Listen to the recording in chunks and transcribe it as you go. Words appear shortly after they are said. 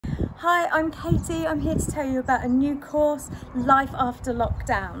Hi, I'm Katie. I'm here to tell you about a new course, Life After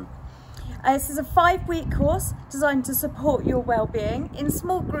Lockdown. This is a 5-week course designed to support your well-being. In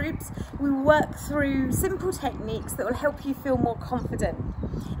small groups, we will work through simple techniques that will help you feel more confident.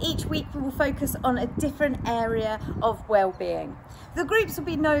 Each week we will focus on a different area of well-being. The groups will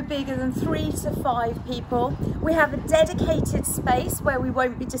be no bigger than 3 to 5 people. We have a dedicated space where we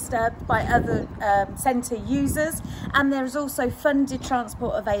won't be disturbed by other centre users, and there is also funded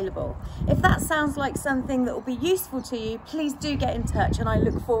transport available. If that sounds like something that will be useful to you, please do get in touch, and I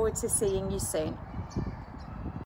look forward to seeing you soon.